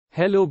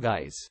Hello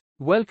guys.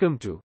 Welcome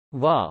to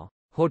Wow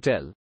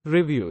Hotel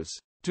Reviews.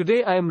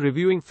 Today I am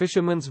reviewing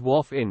Fisherman's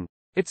Wharf Inn.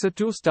 It's a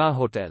 2-star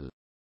hotel.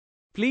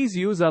 Please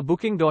use our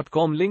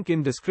booking.com link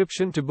in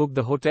description to book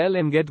the hotel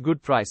and get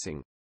good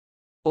pricing.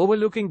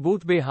 Overlooking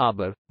Boothbay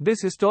Harbor,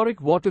 this historic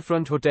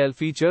waterfront hotel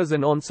features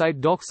an on-site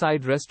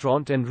dockside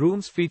restaurant and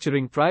rooms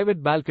featuring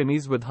private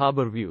balconies with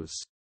harbor views.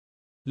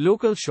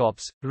 Local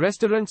shops,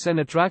 restaurants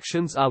and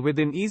attractions are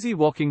within easy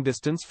walking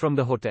distance from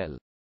the hotel.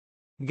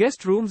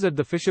 Guest rooms at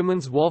the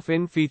Fisherman's Wharf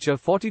Inn feature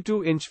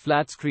 42-inch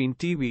flat-screen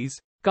TVs,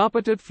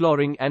 carpeted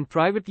flooring and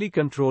privately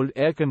controlled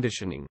air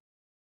conditioning.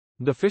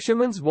 The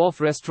Fisherman's Wharf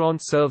restaurant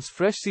serves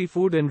fresh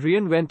seafood and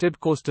reinvented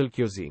coastal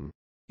cuisine.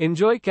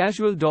 Enjoy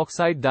casual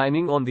dockside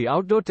dining on the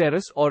outdoor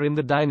terrace or in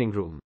the dining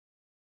room.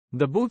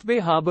 The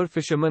Boothbay Harbor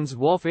Fisherman's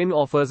Wharf Inn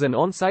offers an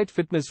on-site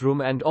fitness room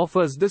and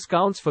offers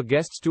discounts for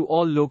guests to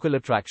all local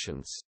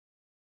attractions.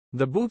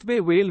 The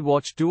Boothbay Whale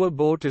Watch tour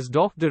boat is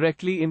docked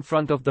directly in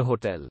front of the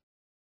hotel.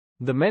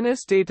 The Maine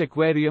State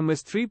Aquarium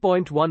is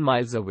 3.1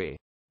 miles away.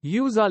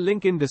 Use our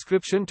link in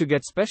description to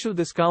get special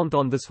discount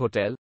on this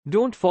hotel.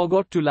 Don't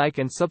forget to like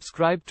and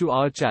subscribe to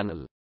our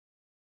channel.